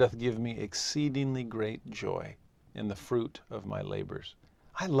Lord doth give me exceedingly great joy in the fruit of my labors."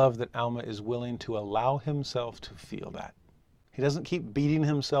 I love that Alma is willing to allow himself to feel that. He doesn't keep beating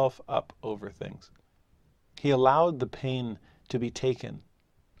himself up over things. He allowed the pain to be taken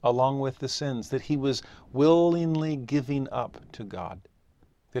along with the sins that he was willingly giving up to God.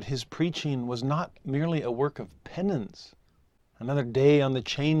 That his preaching was not merely a work of penance, another day on the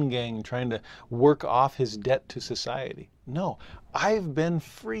chain gang trying to work off his debt to society. No, I've been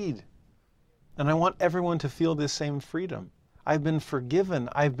freed. And I want everyone to feel this same freedom. I've been forgiven.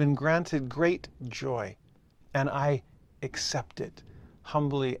 I've been granted great joy. And I accept it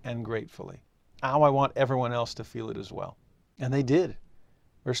humbly and gratefully. Now I want everyone else to feel it as well. And they did.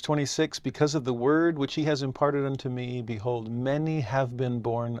 Verse 26, "Because of the word which he has imparted unto me, behold, many have been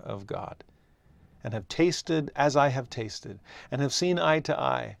born of God, and have tasted as I have tasted, and have seen eye to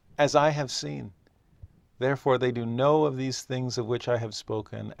eye as I have seen. Therefore they do know of these things of which I have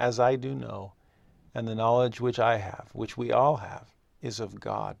spoken, as I do know, and the knowledge which I have, which we all have, is of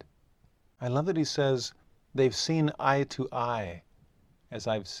God." I love that he says, they've seen eye to eye as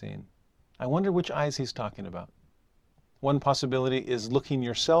I've seen. I wonder which eyes he's talking about. One possibility is looking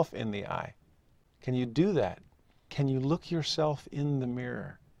yourself in the eye. Can you do that Can you look yourself in the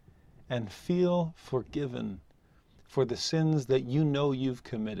mirror and feel forgiven for the sins that you know you've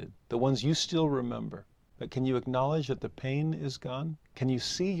committed, the ones you still remember? But can you acknowledge that the pain is gone? Can you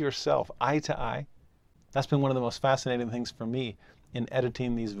see yourself eye to eye? That's been one of the most fascinating things for me in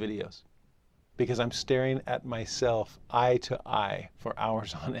editing these videos, because I'm staring at myself eye to eye for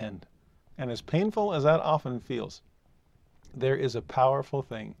hours on end. And as painful as that often feels, there is a powerful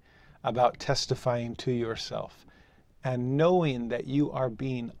thing about testifying to yourself and knowing that you are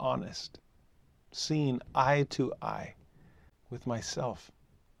being honest, seeing eye to eye with myself.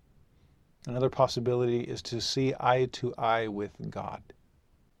 Another possibility is to see eye to eye with God,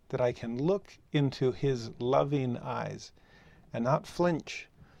 that I can look into His loving eyes and not flinch,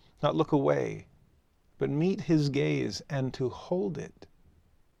 not look away, but meet His gaze and to hold it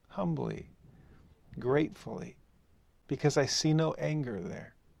humbly, gratefully, because I see no anger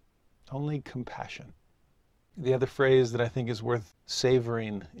there, only compassion. The other phrase that I think is worth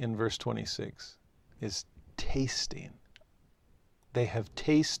savoring in verse 26 is tasting. They have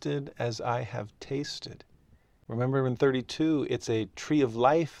tasted as I have tasted. Remember in 32, it's a tree of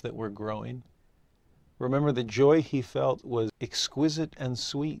life that we're growing. Remember the joy he felt was exquisite and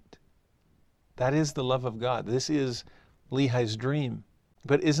sweet. That is the love of God. This is Lehi's dream.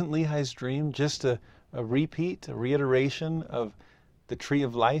 But isn't Lehi's dream just a repeat, a reiteration of the tree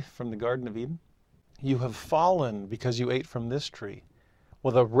of life from the Garden of Eden? You have fallen because you ate from this tree.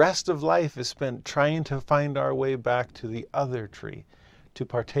 Well, the rest of life is spent trying to find our way back to the other tree, to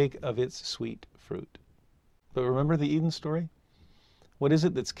partake of its sweet fruit. But remember the Eden story? What is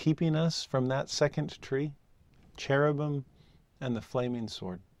it that's keeping us from that second tree? Cherubim and the flaming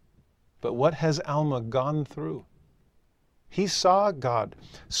sword. But what has Alma gone through? He saw God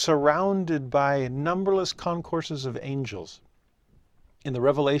surrounded by numberless concourses of angels. In the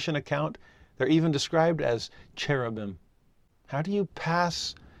Revelation account, they're even described as cherubim. How do you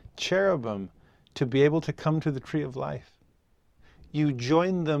pass cherubim to be able to come to the tree of life? You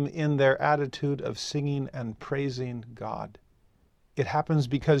join them in their attitude of singing and praising God. It happens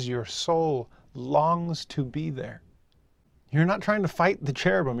because your soul longs to be there. You're not trying to fight the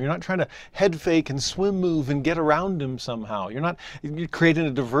cherubim. You're not trying to head fake and swim move and get around him somehow. You're creating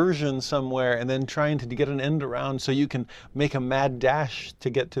a diversion somewhere and then trying to get an end around so you can make a mad dash to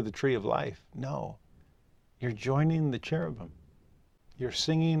get to the tree of life. No, you're joining the cherubim. You're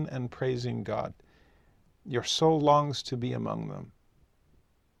singing and praising God. Your soul longs to be among them.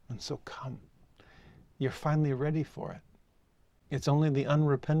 And so come. You're finally ready for it. It's only the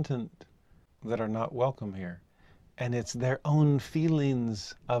unrepentant that are not welcome here. And it's their own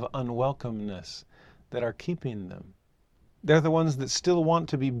feelings of unwelcomeness that are keeping them. They're the ones that still want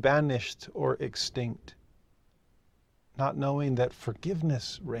to be banished or extinct, not knowing that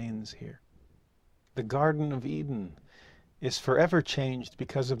forgiveness reigns here. The Garden of Eden is forever changed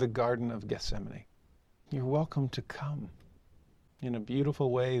because of the Garden of Gethsemane. You're welcome to come. In a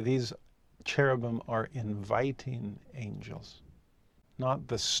beautiful way, these cherubim are inviting angels, not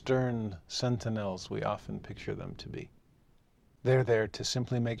the stern sentinels we often picture them to be. They're there to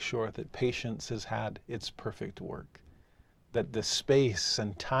simply make sure that patience has had its perfect work, that the space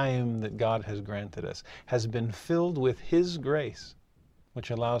and time that God has granted us has been filled with His grace, which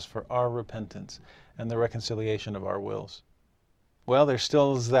allows for our repentance and the reconciliation of our wills. Well, there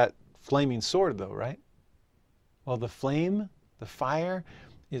still is that flaming sword though, right? Well, the flame, the fire,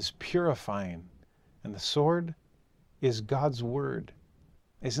 is purifying, and the sword is God's word.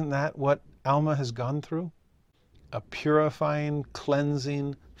 Isn't that what Alma has gone through? A purifying,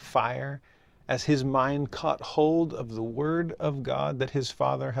 cleansing fire as his mind caught hold of the word of God that his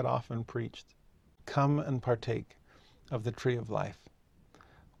father had often preached. Come and partake of the tree of life.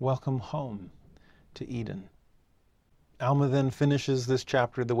 Welcome home to Eden. Alma then finishes this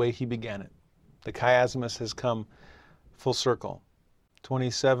chapter the way he began it. The chiasmus has come full circle.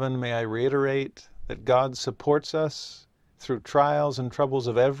 27, may I reiterate that God supports us through trials and troubles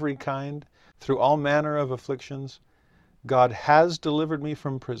of every kind, through all manner of afflictions. God has delivered me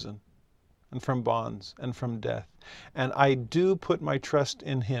from prison and from bonds and from death. And I do put my trust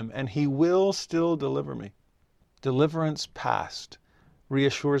in Him, and He will still deliver me. Deliverance past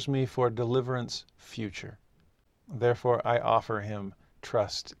reassures me for deliverance future. Therefore, I offer Him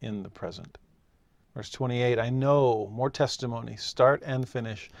trust in the present. Verse 28, I know, more testimony, start and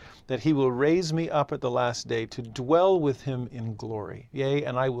finish, that He will raise me up at the last day to dwell with Him in glory. Yea,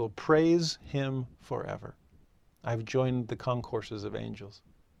 and I will praise Him forever. I've joined the concourses of angels.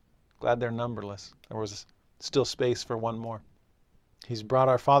 Glad they're numberless. There was still space for one more. He's brought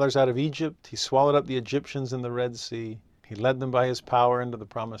our fathers out of Egypt. He swallowed up the Egyptians in the Red Sea. He led them by his power into the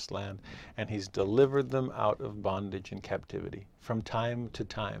promised land, and he's delivered them out of bondage and captivity from time to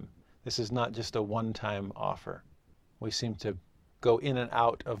time. This is not just a one-time offer. We seem to go in and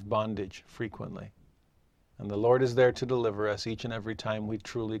out of bondage frequently. And the Lord is there to deliver us each and every time we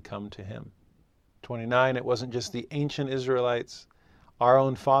truly come to him. 29, it wasn't just the ancient Israelites. Our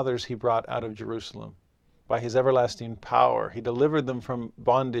own fathers he brought out of Jerusalem. By his everlasting power, he delivered them from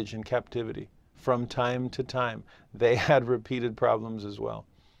bondage and captivity. From time to time, they had repeated problems as well,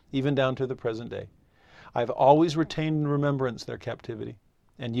 even down to the present day. I've always retained in remembrance their captivity,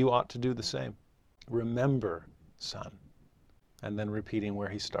 and you ought to do the same. Remember, son. And then repeating where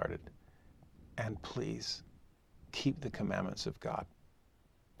he started. And please, keep the commandments of God.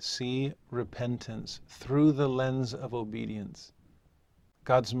 See repentance through the lens of obedience.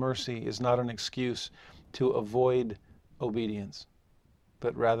 God's mercy is not an excuse to avoid obedience,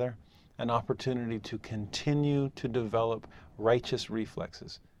 but rather an opportunity to continue to develop righteous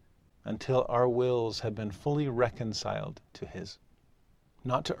reflexes until our wills have been fully reconciled to his.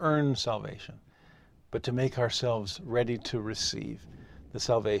 Not to earn salvation, but to make ourselves ready to receive the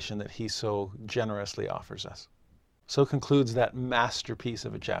salvation that he so generously offers us. So concludes that masterpiece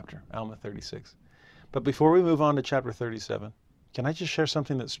of a chapter, Alma 36. But before we move on to chapter 37, can I just share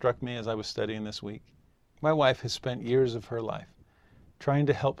something that struck me as I was studying this week? My wife has spent years of her life trying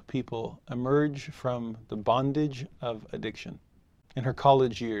to help people emerge from the bondage of addiction. In her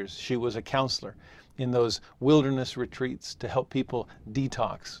college years, she was a counselor in those wilderness retreats to help people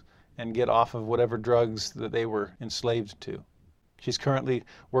detox and get off of whatever drugs that they were enslaved to. She's currently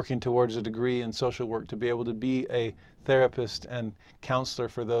working towards a degree in social work to be able to be a therapist and counselor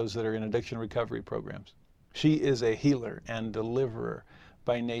for those that are in addiction recovery programs. She is a healer and deliverer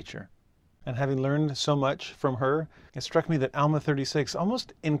by nature. And having learned so much from her, it struck me that Alma 36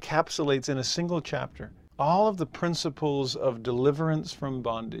 almost encapsulates in a single chapter all of the principles of deliverance from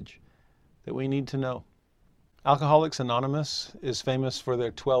bondage that we need to know. Alcoholics Anonymous is famous for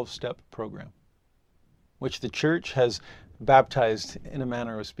their 12-step program, which the church has baptized, in a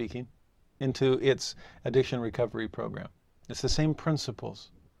manner of speaking, into its addiction recovery program. It's the same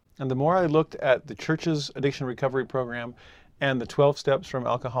principles. And the more I looked at the church's addiction recovery program and the 12 steps from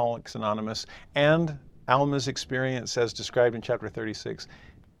Alcoholics Anonymous and Alma's experience as described in chapter 36,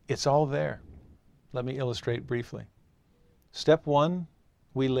 it's all there. Let me illustrate briefly. Step 1,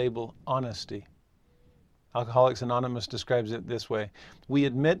 we label honesty. Alcoholics Anonymous describes it this way. We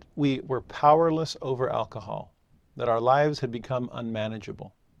admit we were powerless over alcohol, that our lives had become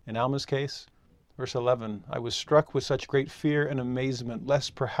unmanageable. In Alma's case, verse 11, I was struck with such great fear and amazement,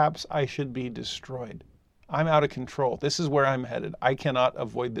 lest perhaps I should be destroyed. I'm out of control. This is where I'm headed. I cannot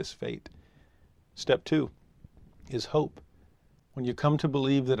avoid this fate. Step 2 is hope. When you come to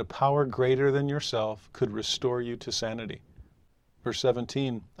believe that a power greater than yourself could restore you to sanity. Verse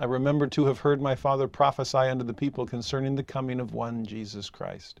 17, I remember to have heard my father prophesy unto the people concerning the coming of one Jesus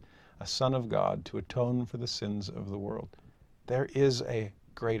Christ, a Son of God, to atone for the sins of the world. There is a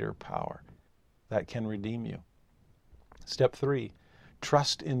greater power that can redeem you. Step 3,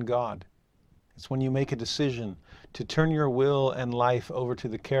 trust in God. It's when you make a decision to turn your will and life over to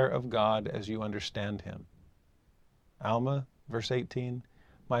the care of God as you understand him. Alma, verse 18,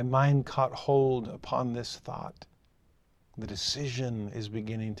 my mind caught hold upon this thought. The decision is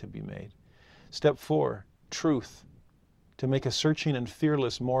beginning to be made. Step 4, truth, to make a searching and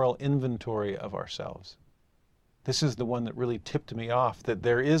fearless moral inventory of ourselves. This is the one that really tipped me off, that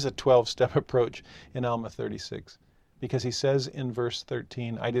there is a 12-step approach in Alma 36. Because he says in verse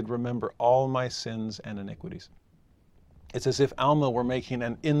 13, I did remember all my sins and iniquities. It's as if Alma were making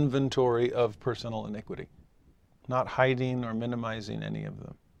an inventory of personal iniquity, not hiding or minimizing any of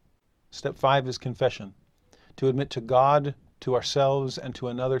them. Step 5 is confession, to admit to God, to ourselves, and to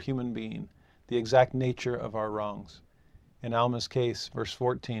another human being the exact nature of our wrongs. In Alma's case, verse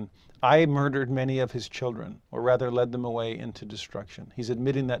 14, I murdered many of his children, or rather led them away into destruction. He's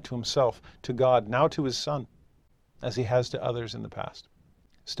admitting that to himself, to God, now to his son, as he has to others in the past.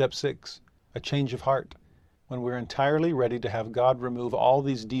 Step 6, a change of heart, when we're entirely ready to have God remove all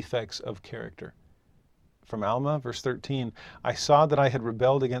these defects of character. From Alma, verse 13, I saw that I had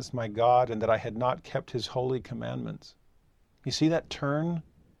rebelled against my God and that I had not kept his holy commandments. You see that turn?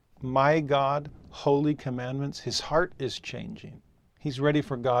 My God, holy commandments. His heart is changing. He's ready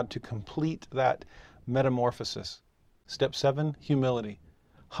for God to complete that metamorphosis. Step 7, humility.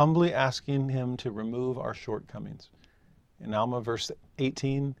 Humbly asking him to remove our shortcomings. In Alma, verse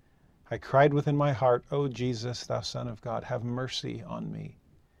 18, I cried within my heart, O Jesus, thou Son of God, have mercy on me.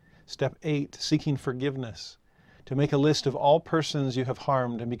 Step 8, seeking forgiveness, to make a list of all persons you have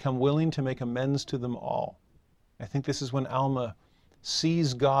harmed and become willing to make amends to them all. I think this is when Alma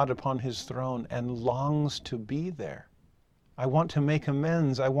sees God upon his throne and longs to be there. I want to make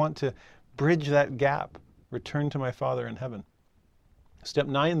amends. I want to bridge that gap, return to my Father in heaven. Step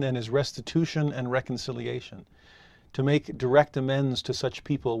 9 then is restitution and reconciliation, to make direct amends to such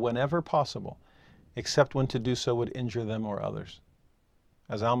people whenever possible, except when to do so would injure them or others.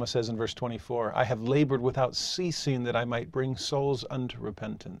 As Alma says in verse 24, I have labored without ceasing that I might bring souls unto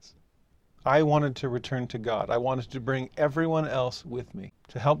repentance. I wanted to return to God. I wanted to bring everyone else with me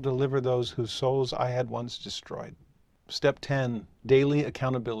to help deliver those whose souls I had once destroyed. Step 10, daily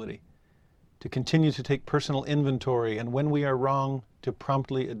accountability, to continue to take personal inventory, and when we are wrong, to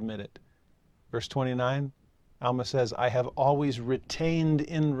promptly admit it. Verse 29, Alma says, I have always retained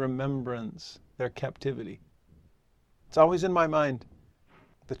in remembrance their captivity. It's always in my mind,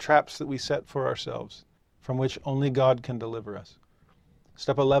 the traps that we set for ourselves, from which only God can deliver us.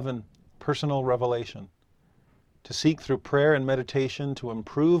 Step 11, personal revelation, to seek through prayer and meditation to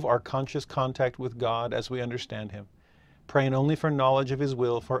improve our conscious contact with God as we understand Him, praying only for knowledge of His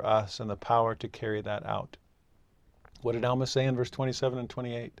will for us and the power to carry that out. What did Alma say in verse 27 and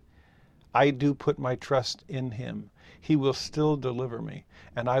 28? I do put my trust in Him. He will still deliver me,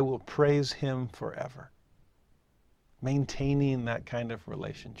 and I will praise Him forever. Maintaining that kind of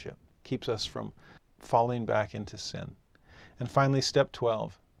relationship keeps us from falling back into sin. And finally, step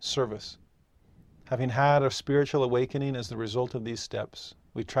 12, service. Having had a spiritual awakening as the result of these steps,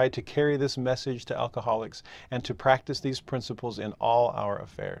 we tried to carry this message to alcoholics and to practice these principles in all our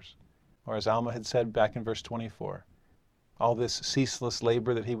affairs. Or as Alma had said back in verse 24, all this ceaseless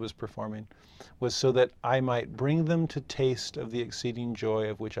labor that he was performing was so that I might bring them to taste of the exceeding joy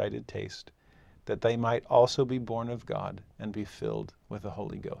of which I did taste, that they might also be born of God and be filled with the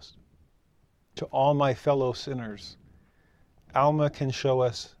Holy Ghost. To all my fellow sinners, Alma can show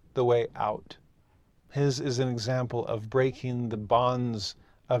us the way out. His is an example of breaking the bonds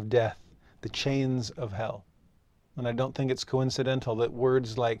of death, the chains of hell. And I don't think it's coincidental that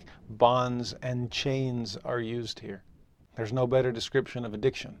words like bonds and chains are used here. There's no better description of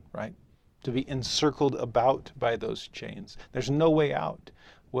addiction, right? To be encircled about by those chains. There's no way out.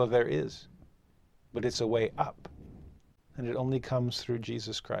 Well, there is, but it's a way up. And it only comes through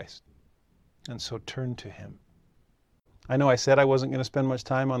Jesus Christ. And so turn to Him. I know I said I wasn't going to spend much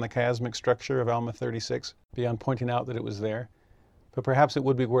time on the chiasmic structure of Alma 36, beyond pointing out that it was there, but perhaps it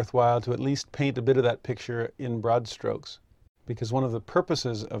would be worthwhile to at least paint a bit of that picture in broad strokes, because one of the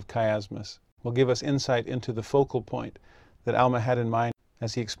purposes of chiasmus will give us insight into the focal point that Alma had in mind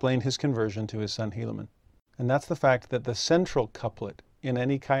as he explained his conversion to his son Helaman. And that's the fact that the central couplet in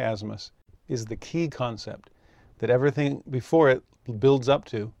any chiasmus is the key concept that everything before it builds up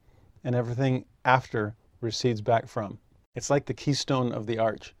to and everything after recedes back from. It's like the keystone of the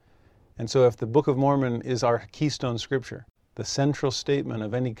arch. And so if the Book of Mormon is our keystone scripture, the central statement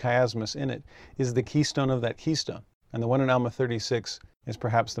of any chiasmus in it is the keystone of that keystone. And the one in Alma 36 is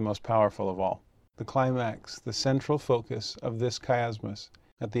perhaps the most powerful of all. The climax, the central focus of this chiasmus.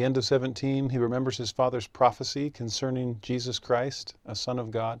 At the end of 17, he remembers his father's prophecy concerning Jesus Christ, a Son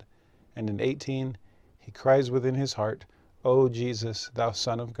of God. And in 18, he cries within his heart, O Jesus, thou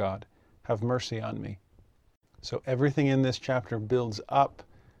Son of God, have mercy on me. So everything in this chapter builds up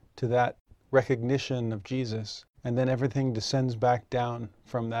to that recognition of Jesus, and then everything descends back down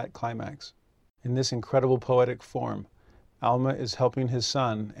from that climax. In this incredible poetic form, Alma is helping his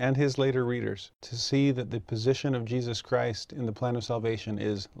son and his later readers to see that the position of Jesus Christ in the plan of salvation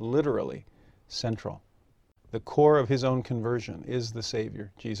is literally central. The core of his own conversion is the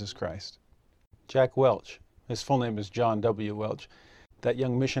Savior, Jesus Christ. Jack Welch, his full name is John W. Welch, that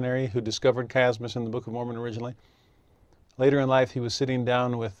young missionary who discovered chiasmus in the Book of Mormon originally. Later in life, he was sitting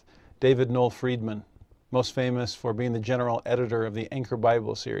down with David Noel Friedman, most famous for being the general editor of the Anchor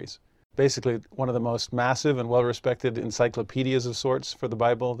Bible series. Basically, one of the most massive and well-respected encyclopedias of sorts for the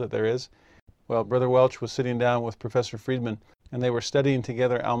Bible that there is. Well, Brother Welch was sitting down with Professor Friedman, and they were studying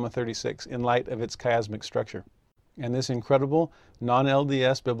together Alma 36 in light of its chiasmic structure. And this incredible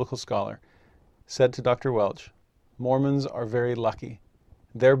non-LDS biblical scholar said to Dr. Welch, Mormons are very lucky.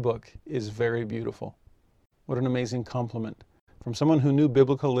 Their book is very beautiful. What an amazing compliment from someone who knew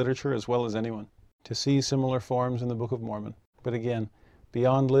biblical literature as well as anyone, to see similar forms in the Book of Mormon. But again,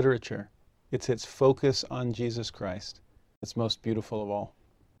 beyond literature, it's its focus on Jesus Christ. It's most beautiful of all.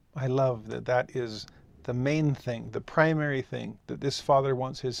 I love that that is the main thing, the primary thing that this Father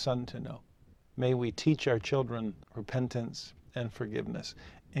wants his Son to know. May we teach our children repentance and forgiveness,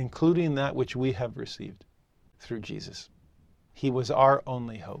 including that which we have received through Jesus. He was our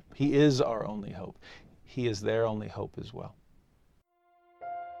only hope. He is our only hope. He is their only hope as well.